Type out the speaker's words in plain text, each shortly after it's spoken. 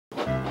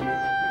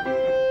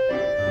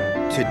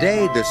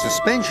Today, the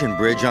suspension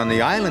bridge on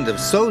the island of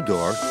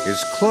Sodor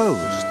is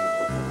closed.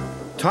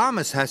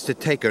 Thomas has to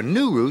take a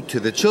new route to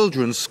the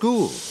children's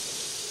school.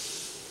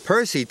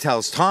 Percy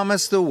tells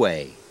Thomas the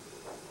way.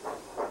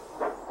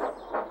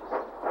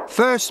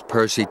 First,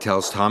 Percy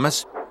tells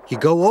Thomas, you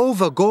go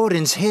over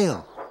Gordon's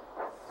Hill.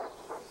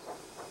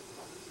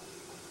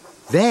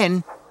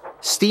 Then,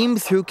 steam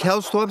through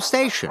Kelsthorpe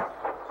Station.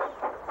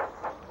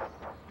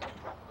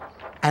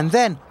 And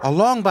then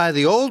along by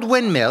the old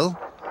windmill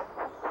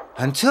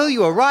until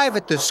you arrive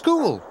at the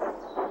school.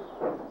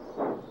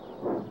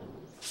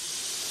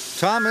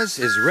 Thomas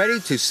is ready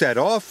to set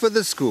off for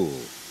the school.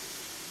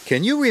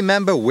 Can you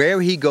remember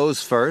where he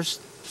goes first?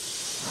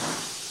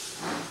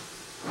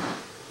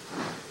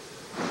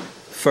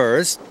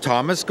 First,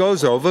 Thomas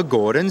goes over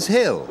Gordon's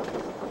Hill.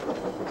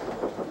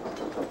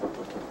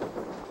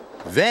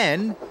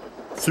 Then,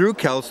 through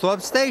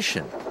Kelsthorpe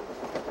Station.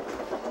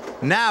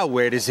 Now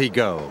where does he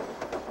go?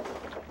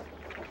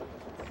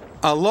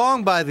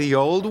 Along by the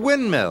old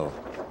windmill.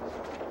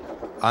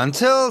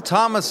 Until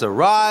Thomas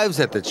arrives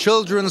at the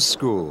children's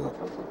school.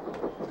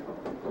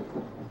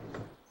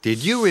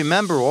 Did you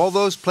remember all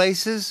those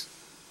places?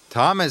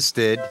 Thomas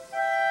did.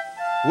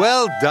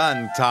 Well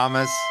done,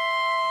 Thomas.